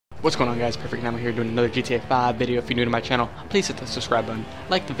What's going on, guys? Perfect Nightmare here doing another GTA 5 video. If you're new to my channel, please hit the subscribe button,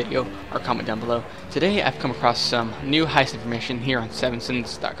 like the video, or comment down below. Today I've come across some new heist information here on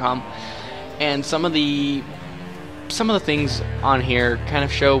sevensins.com, and some of the things on here kind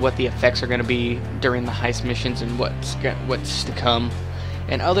of show what the effects are going to be during the heist missions and what's to come.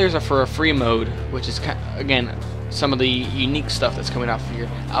 And others are for a free mode, which is again some of the unique stuff that's coming out from here.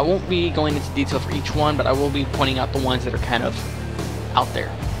 I won't be going into detail for each one, but I will be pointing out the ones that are kind of out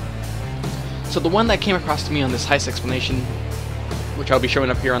there. So the one that came across to me on this heist explanation, which I'll be showing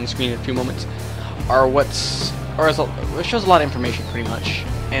up here on the screen in a few moments, it shows a lot of information pretty much,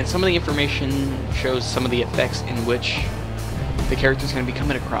 and some of the information shows some of the effects in which the character's going to be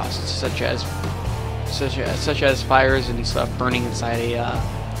coming across, such as fires and stuff burning inside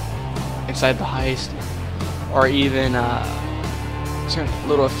the heist, or even certain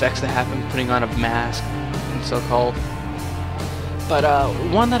little effects that happen putting on a mask and so-called. But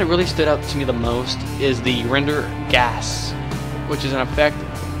one that really stood out to me the most is the render gas, which is an effect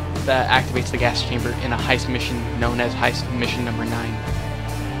that activates the gas chamber in a heist mission known as Heist Mission number 9.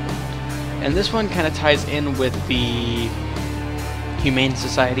 And this one kind of ties in with the Humane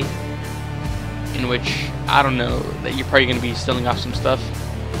Society, in which, I don't know, that you're probably going to be stealing off some stuff.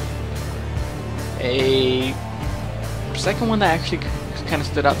 A second one that actually kind of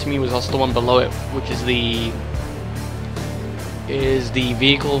stood out to me was also the one below it, which is the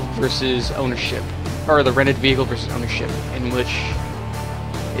vehicle versus ownership, or the rented vehicle versus ownership, in which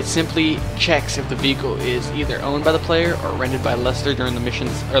it simply checks if the vehicle is either owned by the player or rented by Lester during the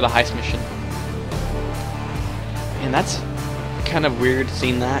missions or the heist mission. And that's kind of weird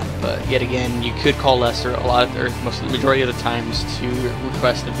seeing that, but yet again, you could call Lester the majority of the times to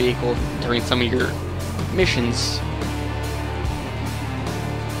request a vehicle during some of your missions.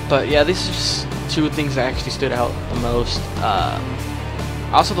 But yeah, these are just two things that actually stood out the most.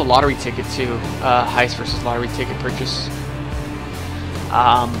 Also the lottery ticket too, heist versus lottery ticket purchase.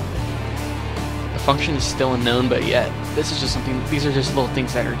 The function is still unknown, but yet this is just something. These are just little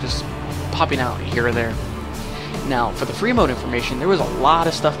things that are just popping out here or there. Now, for the free mode information, there was a lot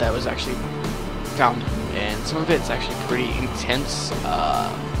of stuff that was actually found, and some of it's actually pretty intense.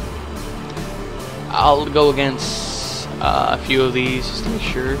 I'll go against a few of these just to make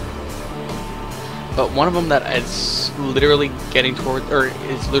sure. But one of them that is literally getting toward, or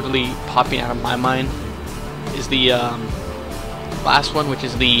is literally popping out of my mind, is the last one, which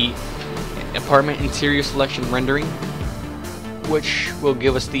is the apartment interior selection rendering, which will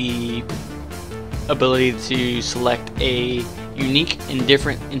give us the ability to select a unique and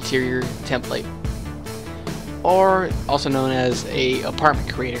different interior template, or also known as a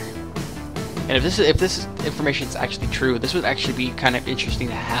apartment creator. And if this information is actually true, this would actually be kind of interesting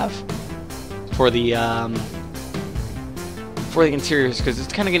to have for the interiors, because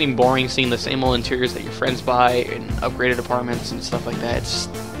it's kind of getting boring seeing the same old interiors that your friends buy in upgraded apartments and stuff like that.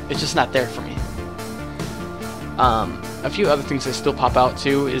 It's just not there for me. A few other things that still pop out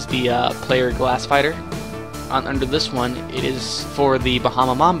too is the player glass fighter. Under this one, it is for the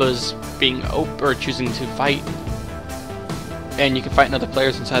Bahama Mambas being choosing to fight, and you can fight other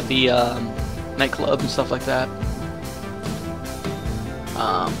players inside the nightclub and stuff like that.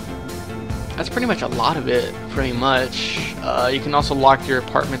 That's pretty much a lot of it, pretty much. You can also lock your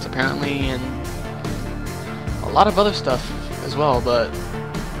apartments apparently, and a lot of other stuff as well, but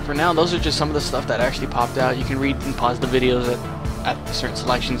for now, those are just some of the stuff that actually popped out. You can read and pause the videos at certain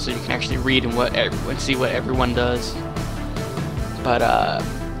selections, so you can actually read and see what everyone does. But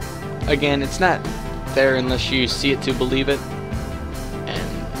again, it's not there unless you see it to believe it.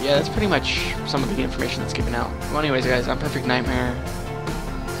 And yeah, that's pretty much some of the information that's given out. Well, anyways, guys, I'm Perfect Nightmare,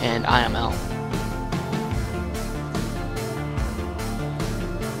 and I am out.